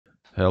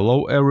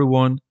Hello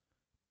everyone,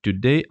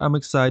 today I'm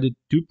excited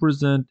to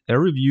present a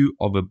review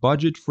of a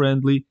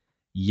budget-friendly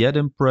yet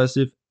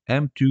impressive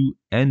M2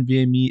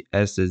 NVMe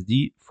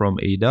SSD from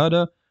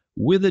ADATA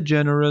with a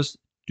generous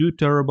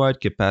 2TB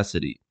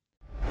capacity.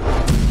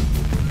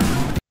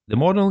 The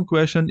model in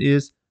question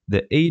is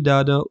the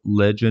ADATA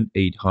Legend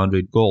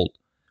 800 Gold.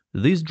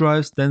 This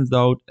drive stands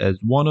out as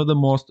one of the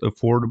most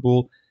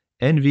affordable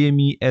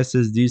NVMe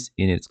SSDs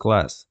in its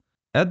class.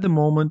 At the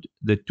moment,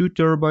 the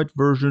 2TB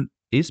version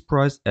is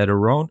priced at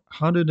around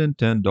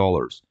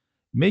 $110,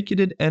 making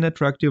it an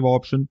attractive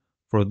option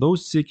for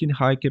those seeking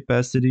high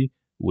capacity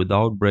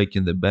without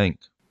breaking the bank.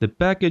 The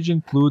package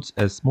includes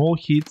a small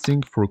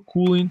heatsink for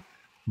cooling,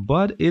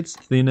 but its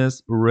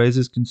thinness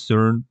raises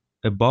concern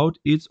about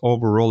its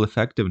overall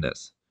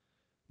effectiveness.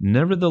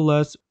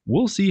 Nevertheless,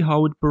 we'll see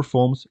how it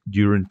performs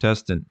during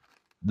testing.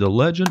 The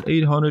Legend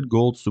 800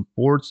 Gold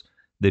supports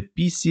the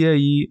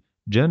PCIe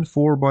Gen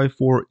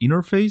 4x4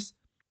 interface,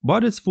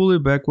 but it's fully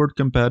backward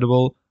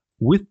compatible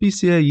with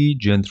PCIe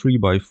Gen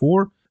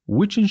 3x4,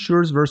 which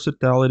ensures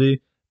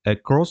versatility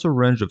across a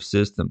range of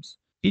systems.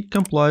 It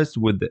complies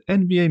with the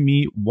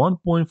NVMe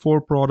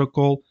 1.4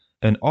 protocol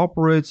and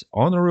operates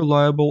on a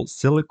reliable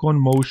Silicon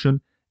Motion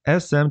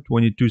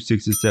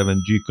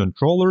SM2267G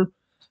controller.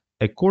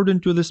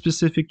 According to the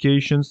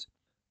specifications,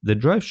 the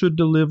drive should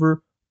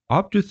deliver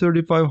up to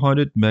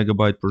 3500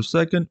 MB per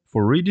second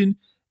for reading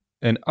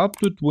and up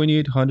to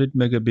 2800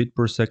 megabit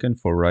per second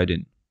for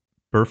writing.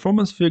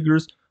 Performance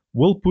figures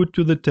will put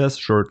to the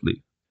test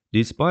shortly.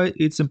 Despite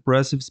its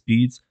impressive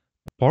speeds,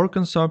 power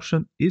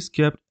consumption is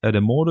kept at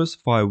a modest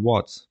 5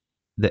 watts.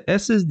 The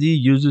SSD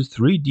uses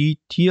 3D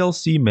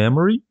TLC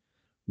memory,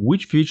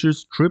 which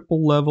features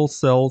triple-level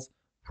cells,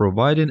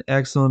 providing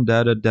excellent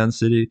data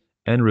density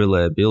and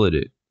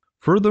reliability.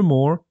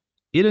 Furthermore,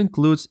 it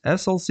includes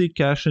SLC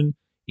caching,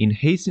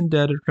 enhancing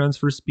data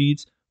transfer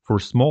speeds for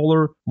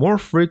smaller, more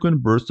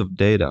frequent bursts of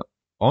data.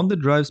 On the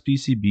drive's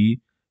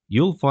PCB,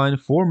 you'll find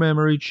 4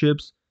 memory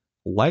chips,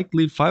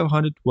 likely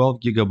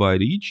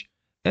 512GB each,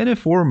 and a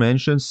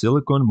aforementioned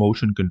Silicon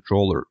Motion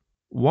controller.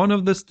 One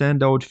of the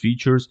standout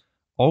features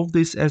of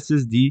this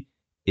SSD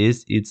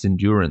is its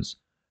endurance.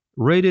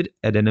 Rated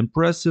at an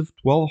impressive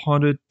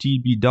 1200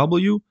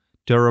 TBW,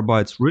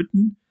 terabytes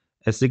written,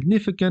 a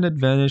significant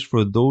advantage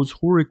for those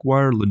who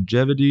require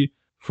longevity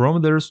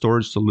from their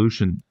storage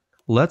solution.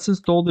 Let's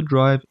install the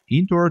drive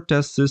into our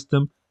test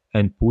system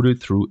and put it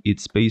through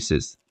its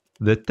paces.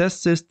 The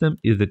test system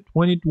is the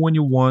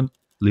 2021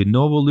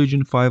 Lenovo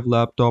Legion 5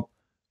 laptop,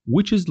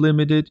 which is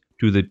limited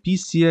to the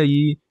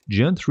PCIe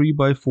Gen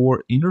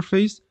 3x4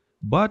 interface,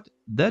 but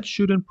that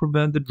shouldn't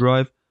prevent the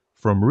drive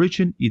from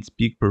reaching its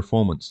peak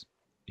performance.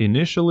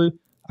 Initially,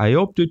 I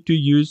opted to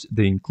use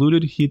the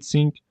included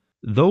heatsink,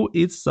 though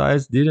its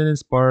size didn't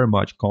inspire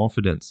much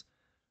confidence.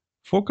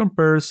 For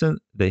comparison,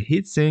 the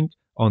heatsink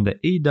on the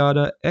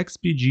ADATA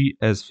XPG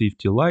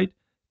S50 Lite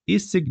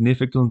is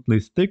significantly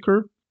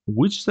thicker,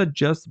 which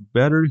suggests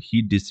better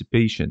heat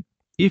dissipation.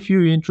 If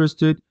you're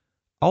interested,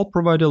 I'll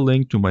provide a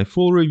link to my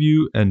full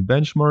review and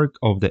benchmark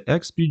of the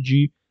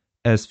XPG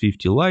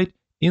S50 Lite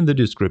in the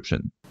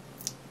description.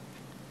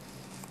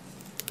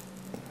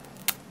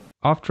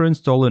 After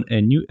installing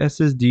a new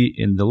SSD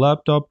in the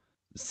laptop,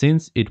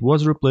 since it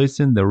was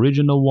replacing the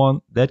original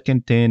one that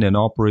contained an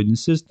operating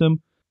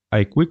system,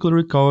 I quickly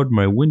recovered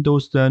my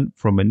Windows 10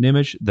 from an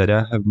image that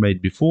I have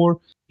made before.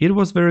 It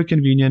was very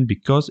convenient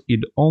because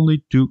it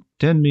only took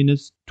 10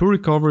 minutes to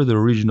recover the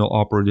original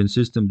operating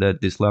system that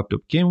this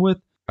laptop came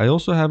with. I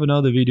also have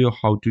another video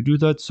how to do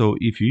that, so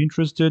if you're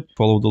interested,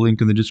 follow the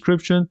link in the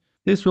description.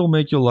 This will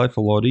make your life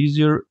a lot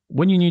easier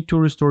when you need to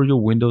restore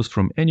your Windows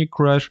from any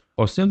crash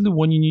or simply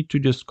when you need to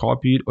just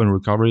copy it and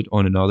recover it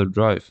on another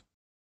drive.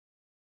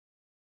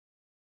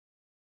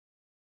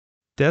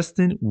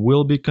 Testing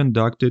will be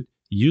conducted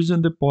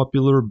using the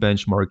popular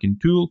benchmarking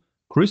tool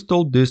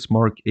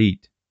CrystalDiskMark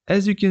 8.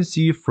 As you can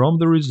see from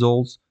the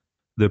results,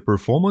 the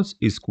performance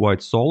is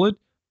quite solid,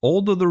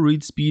 although the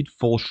read speed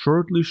falls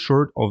shortly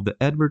short of the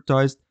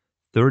advertised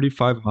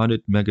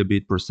 3500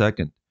 megabit per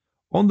second.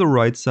 On the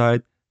right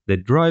side, the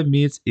drive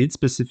meets its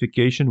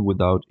specification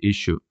without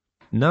issue.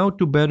 Now,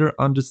 to better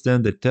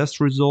understand the test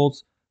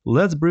results,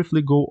 let's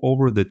briefly go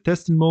over the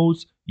testing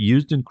modes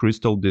used in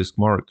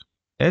CrystalDiskMark.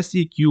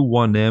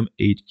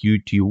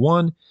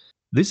 SEQ1M8QT1.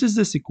 This is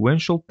the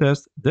sequential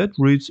test that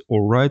reads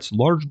or writes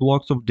large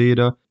blocks of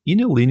data in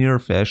a linear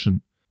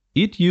fashion.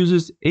 It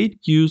uses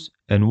 8 queues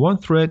and 1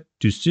 thread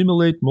to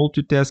simulate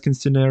multitasking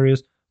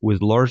scenarios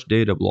with large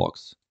data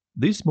blocks.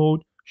 This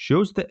mode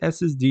shows the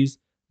SSD's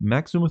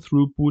maximum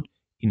throughput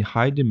in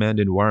high-demand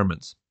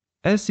environments.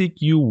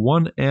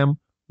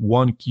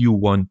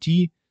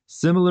 SEQ1M1Q1T,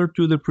 similar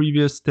to the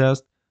previous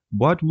test,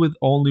 but with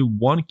only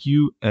 1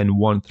 queue and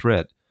 1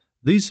 thread.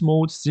 This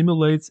mode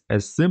simulates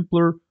a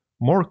simpler,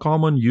 more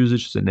common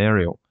usage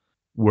scenario,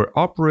 where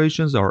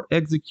operations are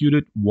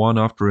executed one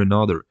after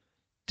another,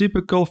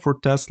 typical for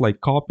tests like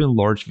copying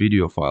large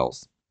video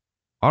files.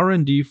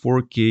 R&D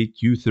 4K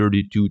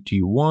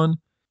Q32T1.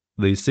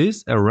 This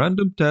is a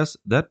random test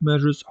that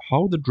measures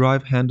how the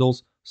drive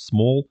handles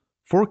small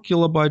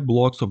 4KB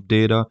blocks of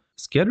data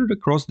scattered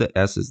across the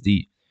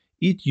SSD.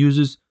 It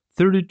uses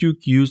 32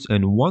 queues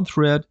and one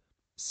thread,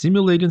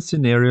 simulating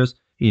scenarios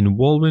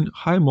involving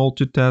high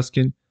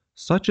multitasking,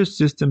 such as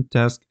system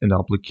tasks and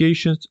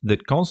applications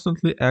that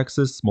constantly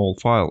access small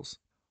files.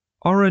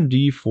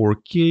 R&D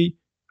 4K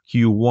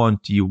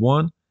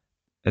Q1T1,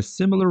 a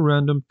similar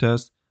random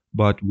test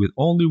but with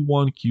only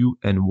one queue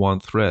and one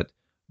thread,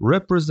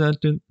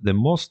 representing the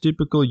most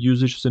typical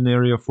usage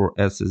scenario for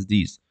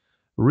SSDs,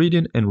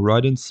 reading and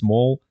writing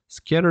small,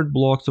 scattered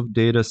blocks of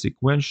data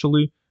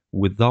sequentially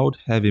without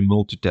heavy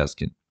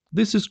multitasking.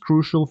 This is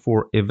crucial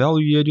for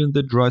evaluating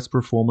the drive's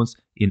performance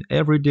in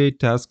everyday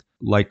tasks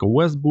like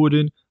OS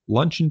booting,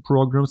 launching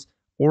programs,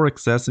 or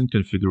accessing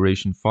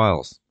configuration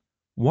files.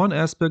 One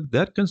aspect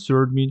that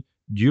concerned me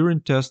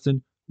during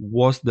testing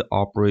was the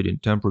operating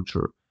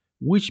temperature,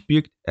 which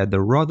peaked at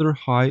the rather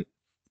high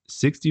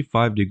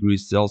 65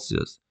 degrees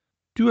Celsius.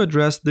 To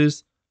address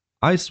this,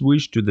 I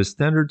switched to the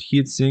standard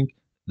heatsink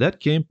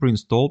that came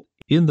pre-installed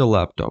in the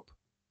laptop.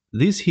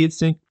 This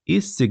heatsink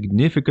is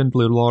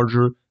significantly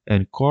larger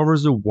and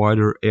covers a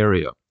wider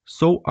area,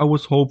 so I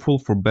was hopeful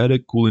for better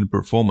cooling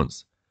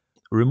performance.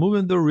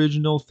 Removing the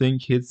original thin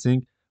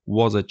heatsink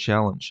was a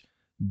challenge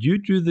due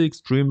to the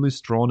extremely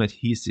strong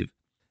adhesive,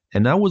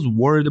 and I was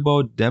worried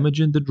about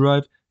damaging the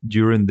drive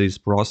during this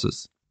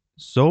process.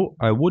 So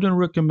I wouldn't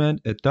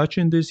recommend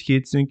attaching this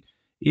heatsink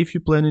if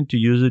you're planning to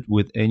use it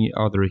with any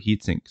other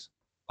heatsinks.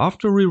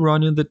 After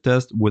rerunning the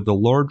test with the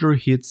larger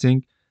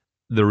heatsink,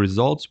 the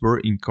results were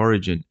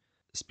encouraging.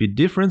 Speed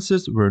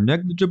differences were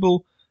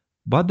negligible,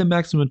 but the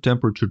maximum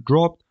temperature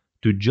dropped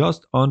to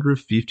just under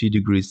 50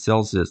 degrees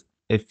Celsius,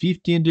 a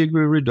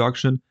 15-degree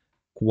reduction,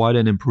 quite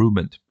an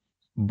improvement.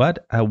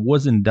 But I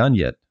wasn't done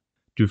yet.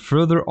 To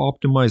further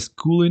optimize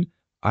cooling,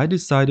 I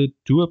decided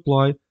to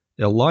apply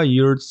a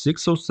layered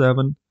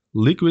 607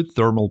 liquid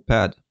thermal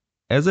pad.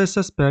 As I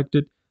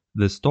suspected,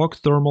 the stock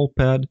thermal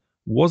pad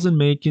wasn't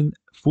making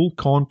full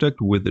contact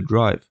with the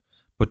drive,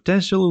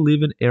 potentially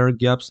leaving air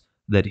gaps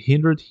that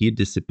hindered heat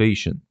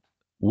dissipation.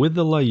 With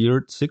the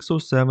layered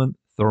 607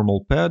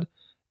 thermal pad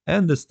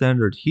and the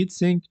standard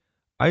heatsink,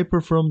 I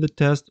performed the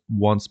test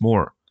once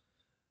more.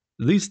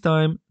 This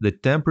time, the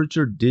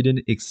temperature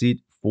didn't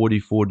exceed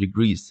 44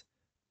 degrees,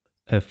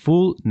 a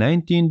full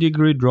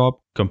 19-degree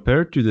drop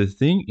compared to the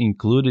thin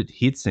included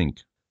heatsink.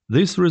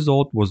 This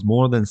result was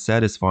more than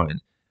satisfying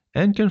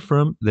and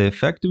confirmed the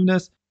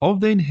effectiveness of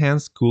the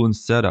enhanced cooling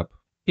setup.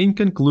 In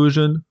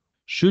conclusion,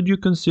 should you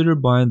consider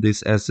buying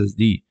this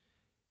SSD?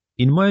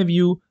 In my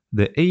view,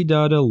 the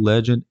ADATA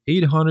Legend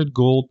 800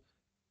 Gold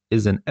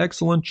is an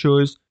excellent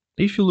choice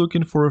if you're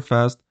looking for a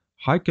fast,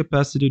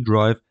 high-capacity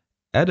drive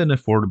at an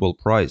affordable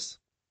price.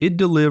 It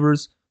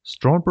delivers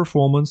strong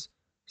performance,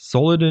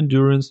 solid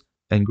endurance,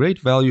 and great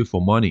value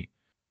for money.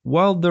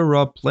 While there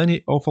are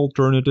plenty of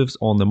alternatives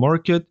on the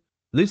market,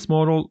 this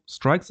model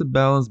strikes a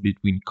balance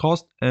between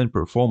cost and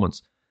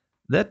performance.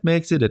 That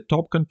makes it a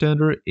top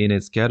contender in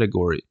its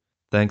category.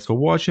 Thanks for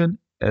watching.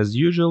 As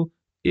usual,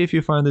 if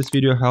you find this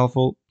video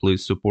helpful,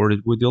 please support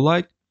it with your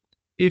like.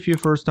 If you're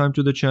first time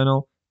to the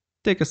channel,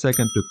 take a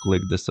second to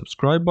click the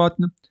subscribe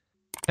button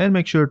and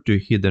make sure to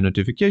hit the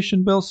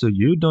notification bell so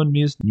you don't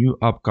miss new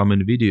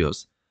upcoming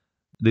videos.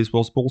 This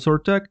was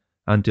PulsarTECH.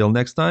 Until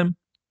next time,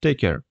 take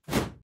care.